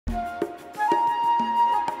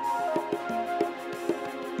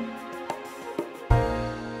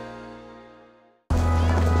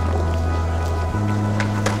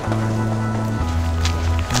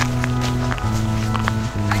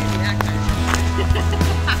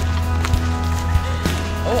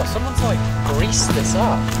someone's like greased this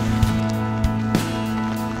up.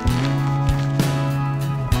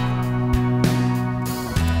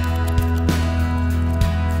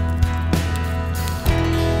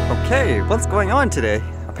 Okay, what's going on today?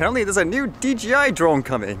 Apparently there's a new DJI drone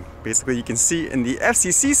coming. Basically you can see in the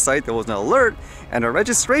FCC site there was an alert and a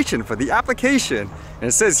registration for the application. And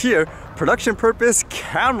it says here, production purpose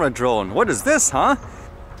camera drone. What is this, huh?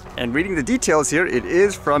 And reading the details here, it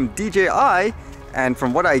is from DJI, and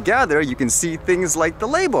from what I gather you can see things like the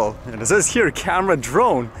label. And it says here, camera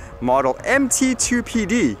drone, model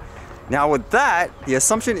MT2PD. Now with that, the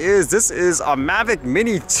assumption is this is a Mavic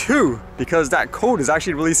Mini 2 because that code is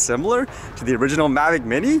actually really similar to the original Mavic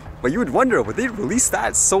Mini. But you would wonder, would they release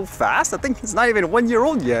that so fast? I think it's not even 1 year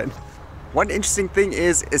old yet. One interesting thing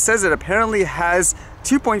is it says it apparently has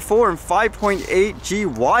 2.4 and 5.8G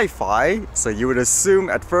Wi-Fi. So you would assume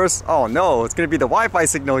at first, oh no, it's going to be the Wi-Fi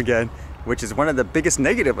signal again, which is one of the biggest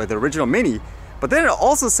negative of the original Mini. But then it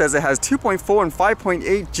also says it has 2.4 and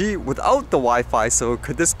 5.8G without the Wi-Fi, so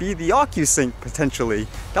could this be the OcuSync potentially?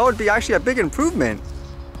 That would be actually a big improvement.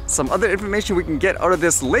 Some other information we can get out of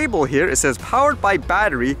this label here, it says powered by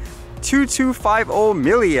battery 2250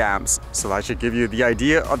 milliamps. So that should give you the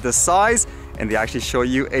idea of the size, and they actually show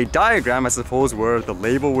you a diagram, I suppose, where the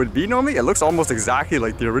label would be normally. It looks almost exactly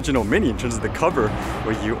like the original Mini in terms of the cover,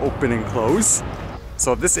 where you open and close.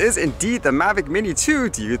 So if this is indeed the Mavic Mini 2,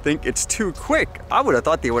 do you think it's too quick? I would have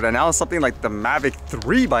thought they would announce something like the Mavic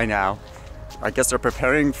 3 by now. I guess they're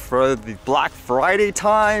preparing for the Black Friday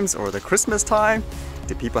times or the Christmas time.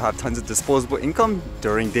 Do people have tons of disposable income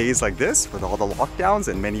during days like this with all the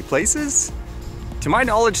lockdowns in many places? To my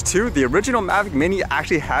knowledge too, the original Mavic Mini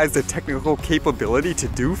actually has the technical capability to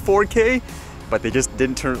do 4K, but they just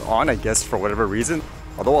didn't turn it on, I guess, for whatever reason.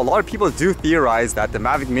 Although a lot of people do theorize that the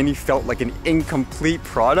Mavic Mini felt like an incomplete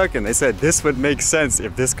product, and they said this would make sense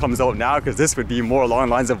if this comes out now because this would be more along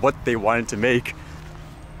the lines of what they wanted to make.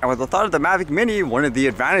 And with the thought of the Mavic Mini, one of the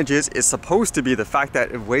advantages is supposed to be the fact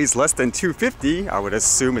that it weighs less than 250. I would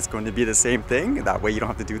assume it's going to be the same thing. That way you don't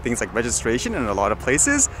have to do things like registration in a lot of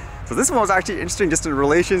places. So this one was actually interesting just in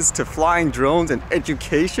relations to flying drones and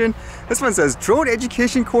education. This one says, drone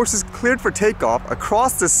education courses cleared for takeoff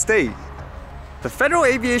across the state. The Federal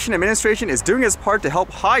Aviation Administration is doing its part to help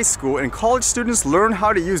high school and college students learn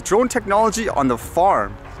how to use drone technology on the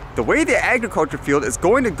farm. The way the agriculture field is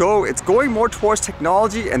going to go, it's going more towards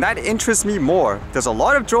technology, and that interests me more. There's a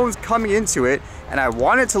lot of drones coming into it, and I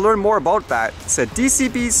wanted to learn more about that, said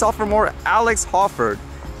DCB sophomore Alex Hofford.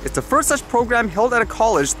 It's the first such program held at a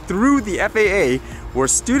college through the FAA, where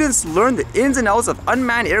students learn the ins and outs of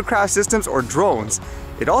unmanned aircraft systems or drones.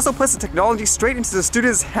 It also puts the technology straight into the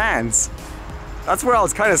students' hands. That's where I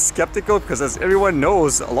was kind of skeptical because, as everyone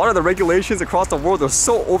knows, a lot of the regulations across the world are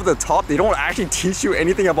so over the top. They don't actually teach you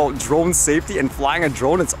anything about drone safety and flying a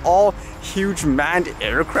drone. It's all huge manned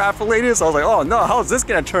aircraft related. So I was like, oh no, how's this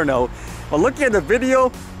gonna turn out? But looking at the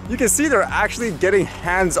video, you can see they're actually getting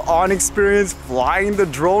hands-on experience flying the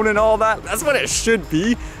drone and all that. That's what it should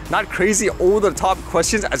be. Not crazy over-the-top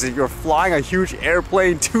questions as if you're flying a huge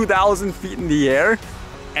airplane 2,000 feet in the air.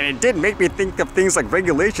 And it did make me think of things like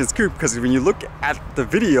regulations too, because when you look at the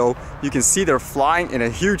video, you can see they're flying in a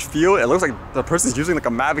huge field. It looks like the person's using like a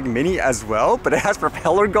Mavic Mini as well, but it has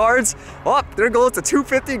propeller guards. Oh, there goes the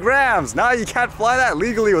 250 grams. Now you can't fly that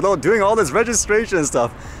legally without doing all this registration and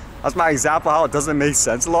stuff. That's my example how it doesn't make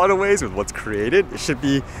sense in a lot of ways with what's created. It should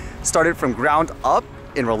be started from ground up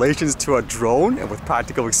in relations to a drone and with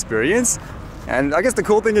practical experience. And I guess the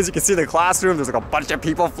cool thing is you can see the classroom, there's like a bunch of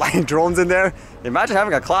people flying drones in there. Imagine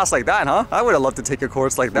having a class like that, huh? I would have loved to take a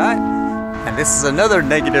course like that. And this is another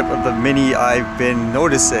negative of the Mini I've been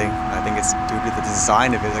noticing. I think it's due to the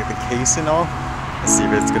design of it, like the case and all. Let's see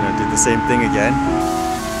if it's gonna do the same thing again.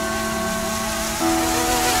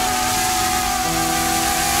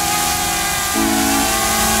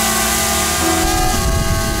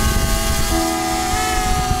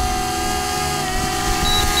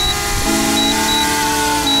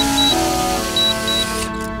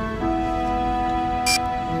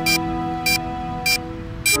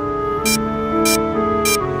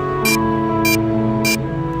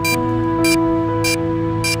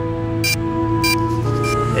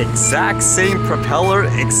 Exact same propeller,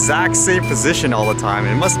 exact same position all the time.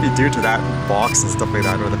 It must be due to that box and stuff like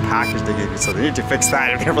that, or the package they gave you, so they need to fix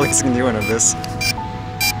that if they're releasing a new one of this.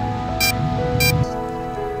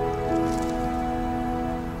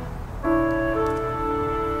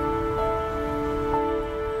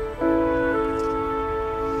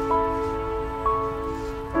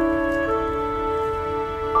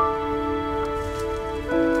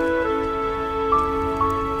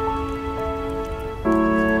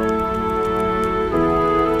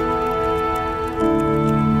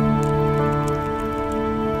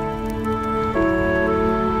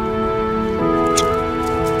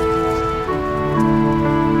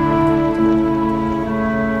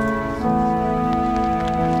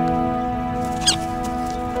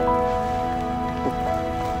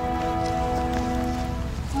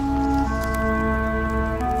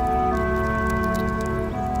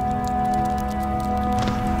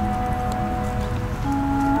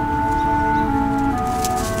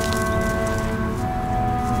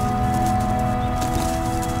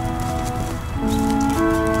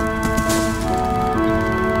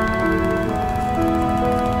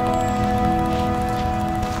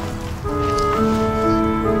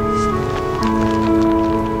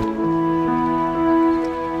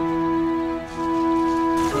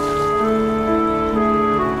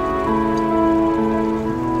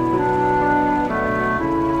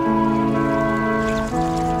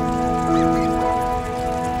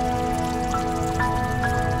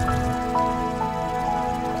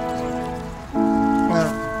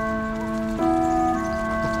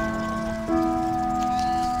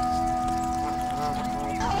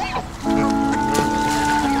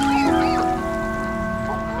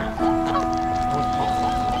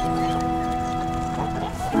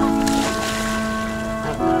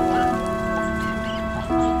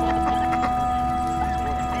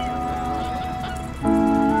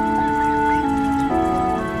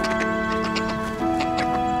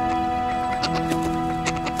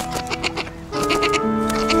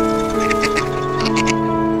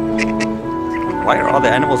 Why are all the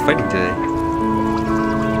animals fighting today?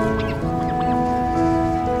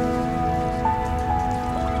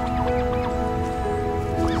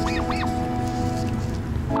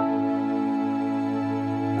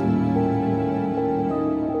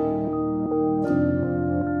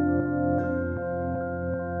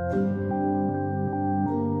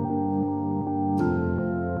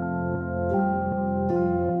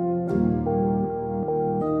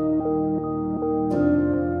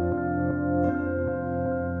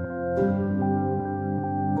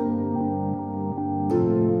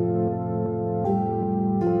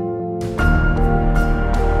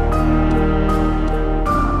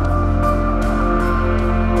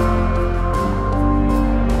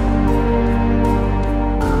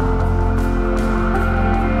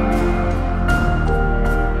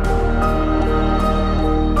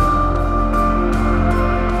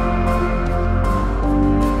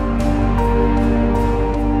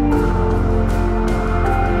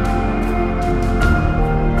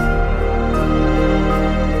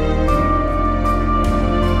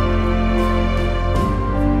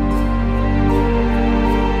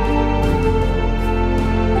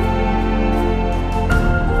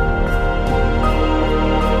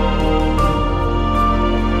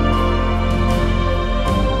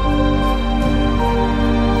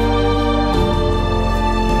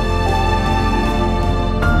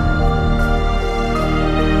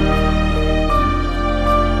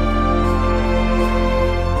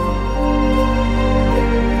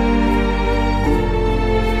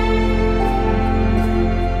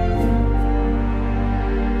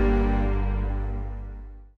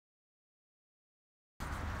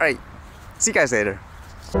 Alright, see you guys later.